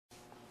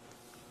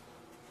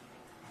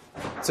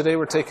Today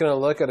we're taking a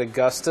look at a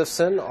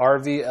Gustafson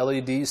RV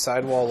LED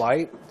sidewall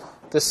light.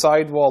 This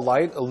sidewall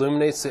light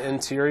illuminates the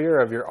interior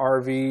of your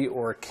RV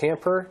or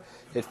camper.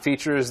 It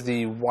features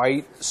the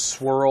white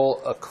swirl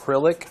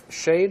acrylic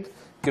shade.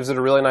 Gives it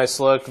a really nice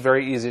look,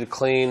 very easy to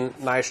clean,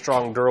 nice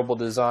strong durable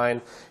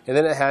design. And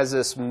then it has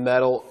this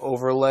metal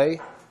overlay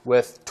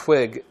with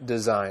twig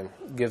design.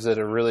 Gives it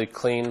a really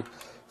clean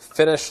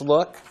finished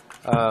look.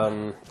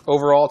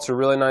 Overall, it's a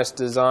really nice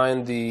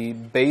design. The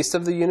base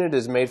of the unit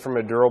is made from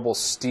a durable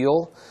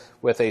steel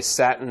with a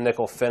satin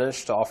nickel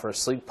finish to offer a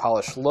sleek,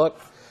 polished look.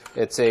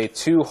 It's a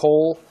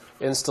two-hole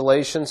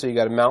installation, so you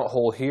got a mount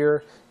hole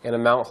here and a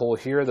mount hole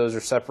here. Those are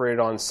separated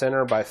on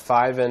center by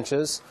 5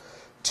 inches.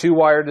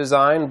 2-wire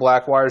design.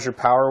 Black wire is your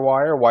power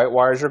wire, white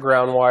wire is your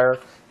ground wire,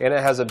 and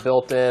it has a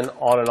built-in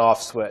on and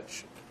off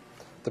switch.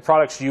 The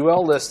product's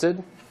UL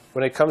listed.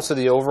 When it comes to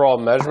the overall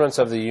measurements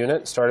of the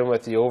unit, starting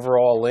with the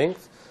overall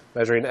length,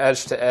 measuring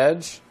edge to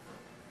edge,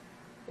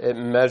 it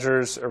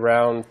measures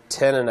around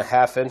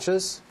 10.5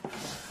 inches.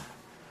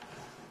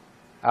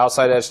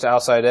 Outside edge to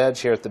outside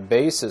edge here at the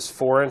base is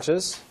 4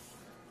 inches.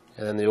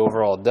 And then the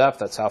overall depth,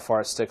 that's how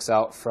far it sticks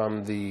out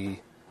from the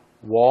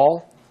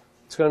wall.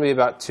 It's going to be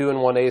about 2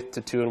 1/8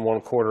 to 2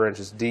 1/4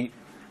 inches deep.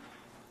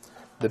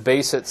 The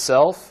base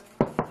itself,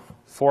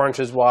 4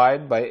 inches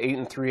wide by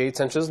 8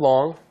 3/8 inches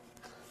long.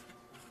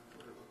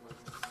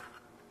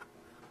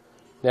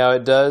 Now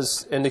it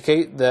does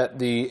indicate that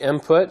the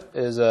input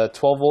is a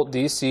 12-volt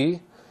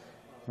DC,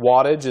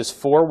 wattage is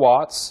 4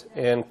 watts,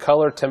 and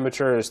color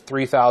temperature is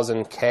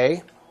 3000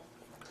 K.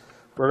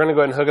 We're going to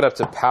go ahead and hook it up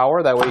to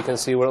power, that way you can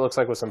see what it looks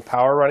like with some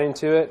power running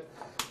to it.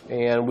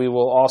 And we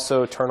will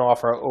also turn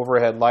off our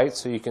overhead light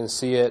so you can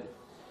see it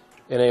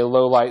in a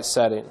low light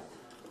setting.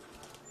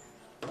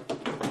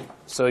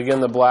 So again,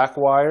 the black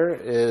wire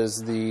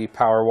is the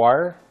power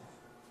wire,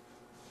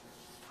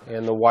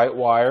 and the white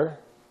wire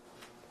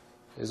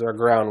is our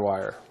ground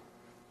wire.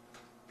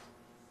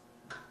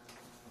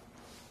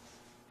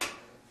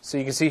 So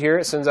you can see here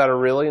it sends out a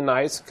really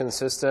nice,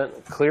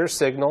 consistent, clear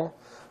signal.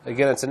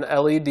 Again, it's an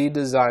LED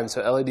design,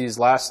 so LEDs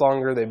last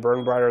longer, they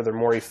burn brighter, they're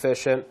more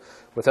efficient.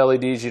 With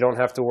LEDs, you don't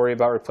have to worry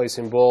about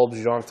replacing bulbs,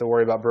 you don't have to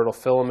worry about brittle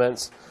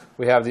filaments.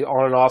 We have the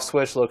on and off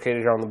switch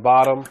located here on the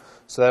bottom,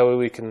 so that way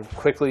we can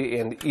quickly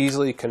and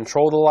easily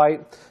control the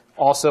light.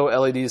 Also,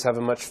 LEDs have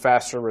a much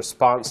faster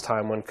response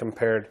time when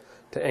compared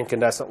to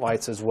incandescent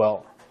lights as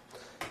well.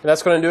 And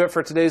that's going to do it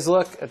for today's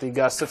look at the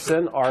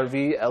Gustafson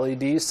RV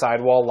LED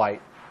sidewall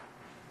light.